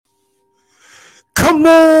Come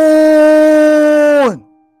on!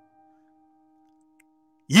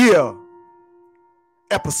 Yeah.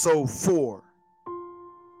 Episode 4.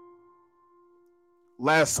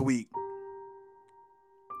 Last week,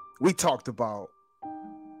 we talked about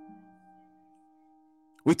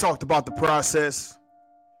the process.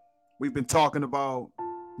 We've been talking about,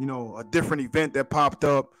 a different event that popped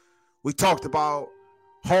up. We talked about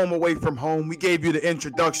home away from home. We gave you the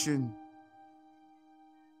introduction.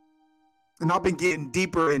 And I've been getting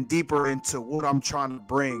deeper and deeper into what I'm trying to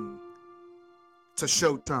bring to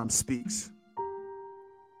Showtime Speaks.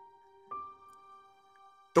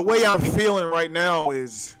 The way I'm feeling right now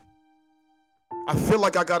is I feel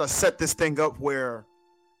like I got to set this thing up where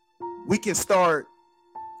we can start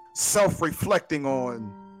self-reflecting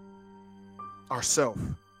on ourselves.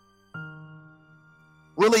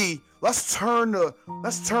 Really, let's turn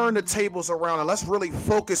the tables around and let's really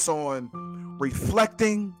focus on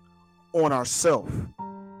reflecting on ourselves.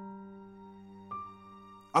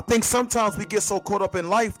 I think sometimes we get so caught up in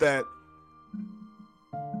life that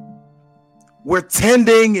we're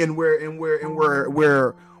tending and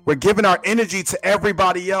we're giving our energy to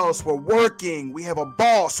everybody else. We're working. We have a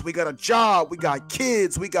boss. We got a job. We got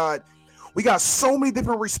kids. We got so many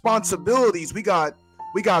different responsibilities. We got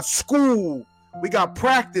school. We got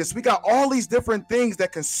practice. We got all these different things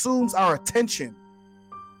that consumes our attention.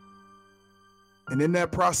 And in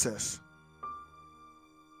that process,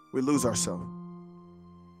 we lose ourselves.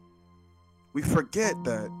 We forget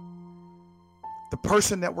that the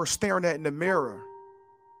person that we're staring at in the mirror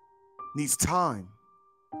needs time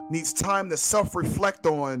to self-reflect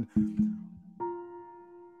on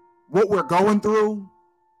what we're going through,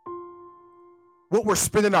 what we're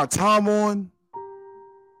spending our time on,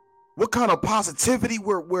 what kind of positivity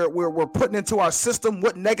we're putting into our system,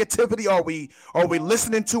 what negativity are we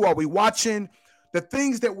listening to, are we watching, the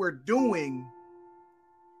things that we're doing.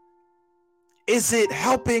 Is it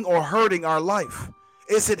helping or hurting our life?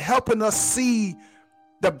 Is it helping us see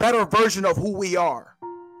the better version of who we are?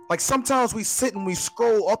 Like sometimes we sit and we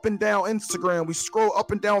scroll up and down Instagram, we scroll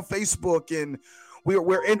up and down Facebook, and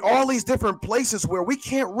we're in all these different places where we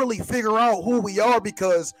can't really figure out who we are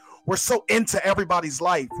because we're so into everybody's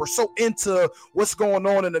life. We're so into what's going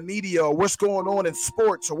on in the media, or what's going on in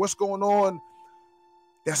sports, or what's going on,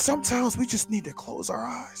 that sometimes we just need to close our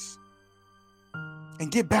eyes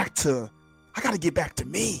and I got to get back to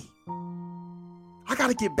me. I got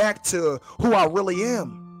to get back to who I really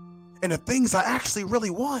am and the things I actually really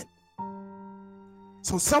want.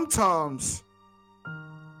 So sometimes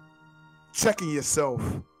checking yourself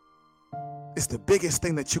is the biggest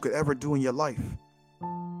thing that you could ever do in your life.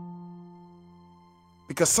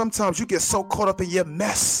 Because sometimes you get so caught up in your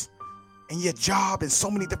mess and your job and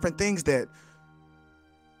so many different things that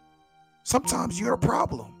sometimes you're a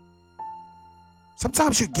problem.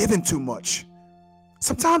 Sometimes you're giving too much.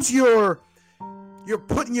 Sometimes you're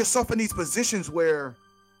putting yourself in these positions where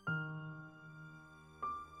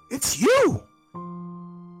it's you.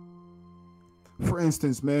 For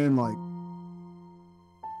instance, man, like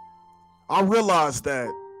I realized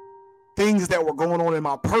that things that were going on in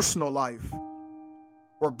my personal life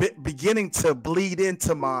were beginning to bleed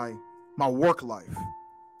into my work life.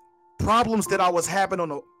 Problems that I was having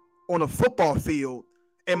on a football field,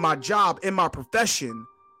 in my job, in my profession,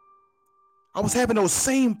 I was having those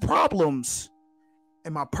same problems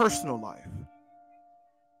in my personal life.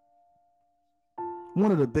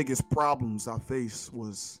 One of the biggest problems I faced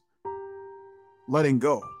was letting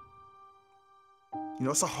go.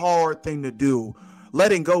 It's a hard thing to do.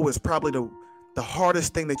 Letting go is probably the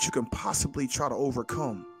hardest thing that you can possibly try to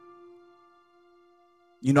overcome.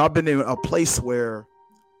 I've been in a place where,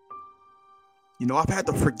 I've had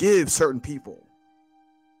to forgive certain people.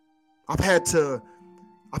 I've had to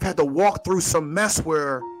walk through some mess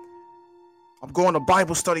where I'm going to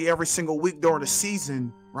Bible study every single week during the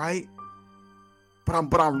season, right?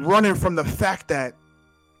 But I'm running from the fact that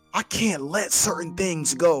I can't let certain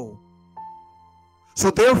things go.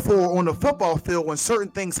 So therefore, on the football field, when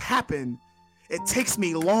certain things happen, it takes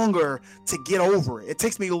me longer to get over it. It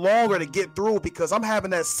takes me longer to get through because I'm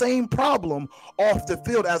having that same problem off the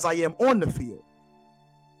field as I am on the field.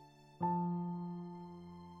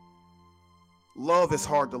 Love is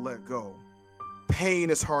hard to let go. Pain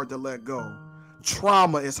is hard to let go.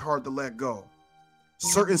 Trauma is hard to let go.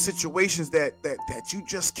 Certain situations that you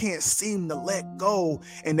just can't seem to let go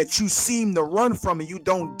and that you seem to run from and you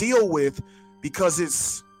don't deal with because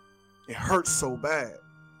it hurts so bad.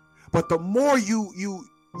 But the more you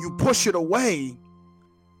push it away,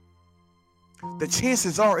 the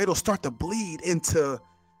chances are it'll start to bleed into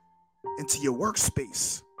your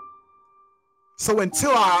workspace. So until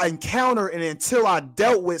I encountered and until I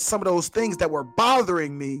dealt with some of those things that were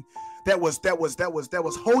bothering me, that was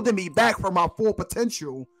holding me back from my full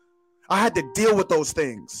potential, I had to deal with those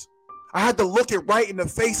things. I had to look it right in the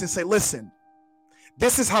face and say, listen,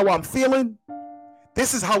 this is how I'm feeling.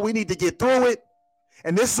 This is how we need to get through it.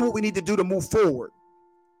 And this is what we need to do to move forward.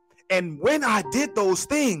 And when I did those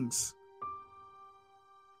things,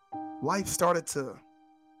 life started to,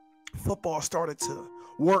 football started to,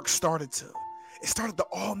 work started to, it started to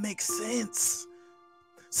all make sense.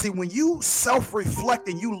 See, when you self-reflect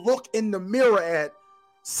and you look in the mirror at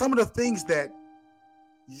some of the things that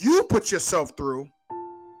you put yourself through,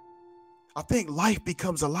 I think life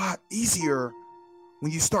becomes a lot easier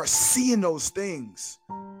when you start seeing those things.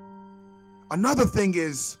 Another thing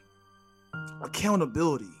is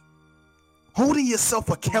accountability. Holding yourself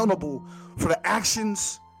accountable for the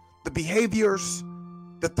actions, the behaviors,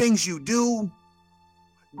 the things you do,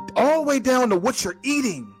 all the way down to what you're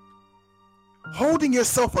eating. Holding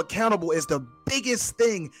yourself accountable is the biggest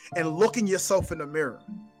thing in looking yourself in the mirror.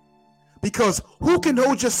 Because who can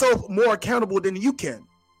hold yourself more accountable than you can?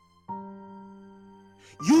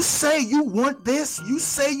 You say you want this. You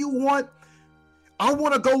say you want, I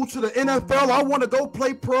want to go to the NFL. I want to go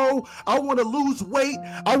play pro. I want to lose weight.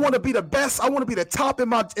 I want to be the best. I want to be the top in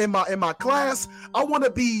my class. I want to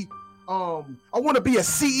be a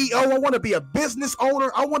CEO. I want to be a business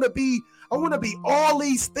owner. I want to be all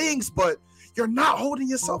these things, but you're not holding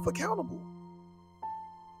yourself accountable.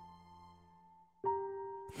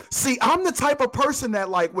 See, I'm the type of person that,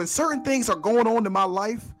 like, when certain things are going on in my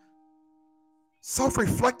life,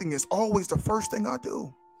 self-reflecting is always the first thing I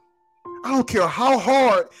do. I don't care how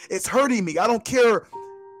hard it's hurting me. I don't care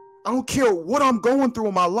what I'm going through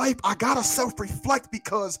in my life. I gotta self-reflect,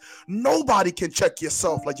 because nobody can check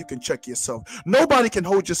yourself like you can check yourself. Nobody can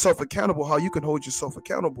hold yourself accountable how you can hold yourself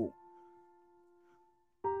accountable.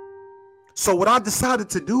 So what I decided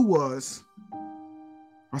to do was,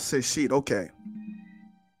 I said, shit, okay.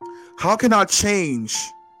 How can I change?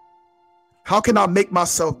 How can I make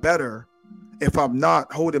myself better if I'm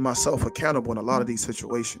not holding myself accountable in a lot of these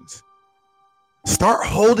situations? Start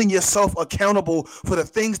holding yourself accountable for the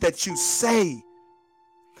things that you say.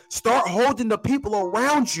 Start holding the people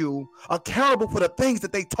around you accountable for the things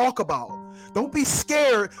that they talk about. Don't be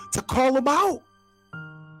scared to call them out.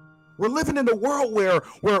 We're living in a world where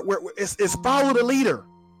it's follow the leader.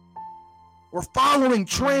 We're following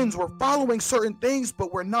trends. We're following certain things,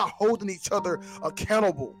 but we're not holding each other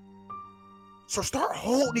accountable. So start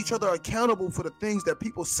holding each other accountable for the things that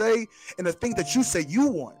people say and the things that you say you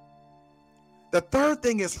want. The third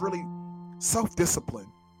thing is really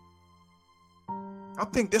self-discipline. I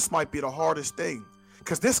think this might be the hardest thing,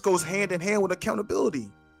 because this goes hand in hand with accountability.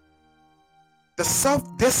 The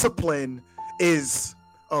self-discipline is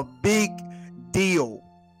a big deal.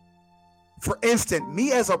 For instance,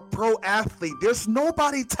 me as a pro athlete, there's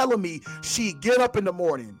nobody telling me she get up in the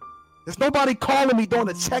morning. There's nobody calling me doing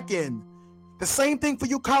a check-in. The same thing for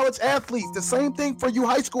you college athletes. The same thing for you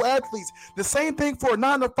high school athletes. The same thing for a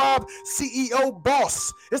 9-to-5 CEO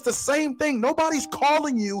boss. It's the same thing. Nobody's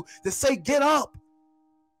calling you to say get up.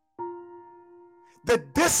 The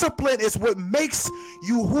discipline is what makes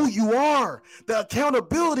you who you are. The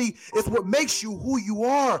accountability is what makes you who you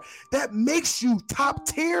are. That makes you top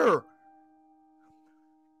tier.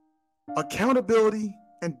 Accountability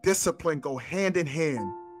and discipline go hand in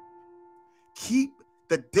hand. Keep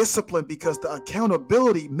the discipline, because the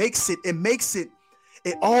accountability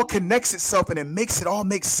it all connects itself, and it makes it all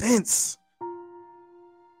make sense.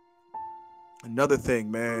 Another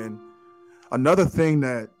thing that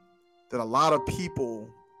a lot of people,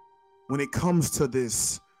 when it comes to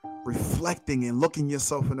this reflecting and looking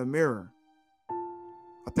yourself in the mirror,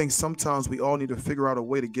 I think sometimes we all need to figure out a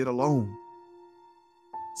way to get alone.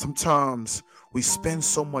 Sometimes we spend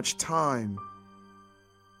so much time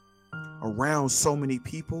around so many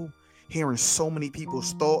people, hearing so many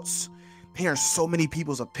people's thoughts, hearing so many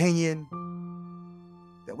people's opinion,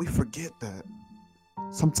 that we forget that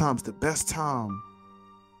sometimes the best time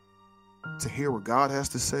to hear what God has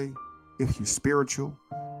to say, if you're spiritual,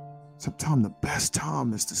 sometimes the best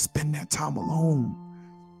time is to spend that time alone.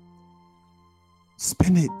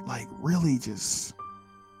 Spend it like really just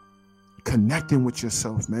connecting with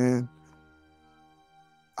yourself, man.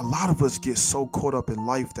 A lot of us get so caught up in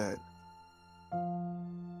life that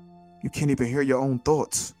you can't even hear your own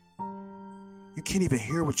thoughts. You can't even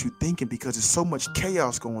hear what you're thinking because there's so much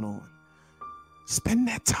chaos going on. Spend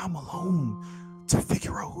that time alone to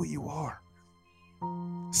figure out who you are.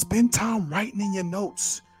 Spend time writing in your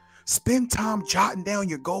notes. Spend time jotting down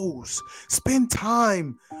your goals. Spend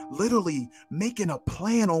time literally making a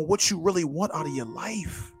plan on what you really want out of your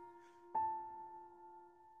life.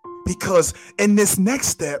 Because in this next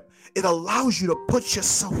step, it allows you to put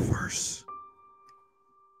yourself first.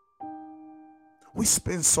 We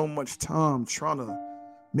spend so much time trying to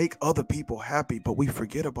make other people happy, but we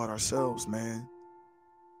forget about ourselves, man.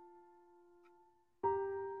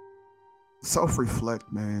 Self-reflect,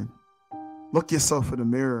 man. Look yourself in the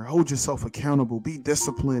mirror. Hold yourself accountable. Be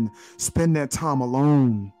disciplined. Spend that time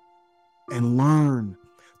alone and learn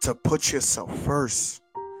to put yourself first.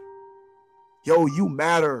 Yo, you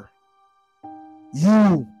matter.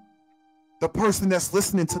 You, the person that's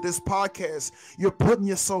listening to this podcast, you're putting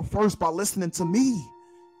yourself first by listening to me,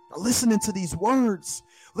 listening to these words,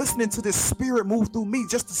 listening to this spirit move through me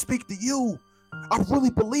just to speak to you. I really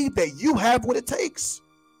believe that you have what it takes.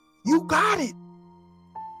 You got it.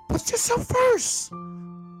 Put yourself first.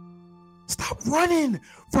 Stop running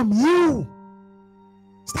from you.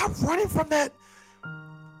 Stop running from that.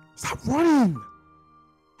 Stop running.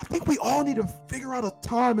 I think we all need to figure out a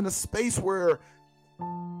time and a space where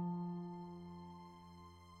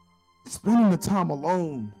spending the time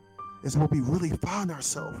alone is where we really find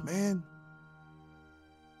ourselves, man.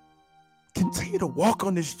 Continue to walk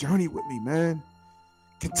on this journey with me, man.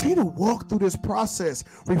 Continue to walk through this process.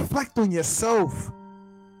 Reflect on yourself.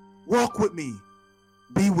 Walk with me.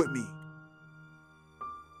 Be with me.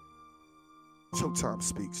 Showtime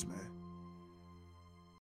speaks, man.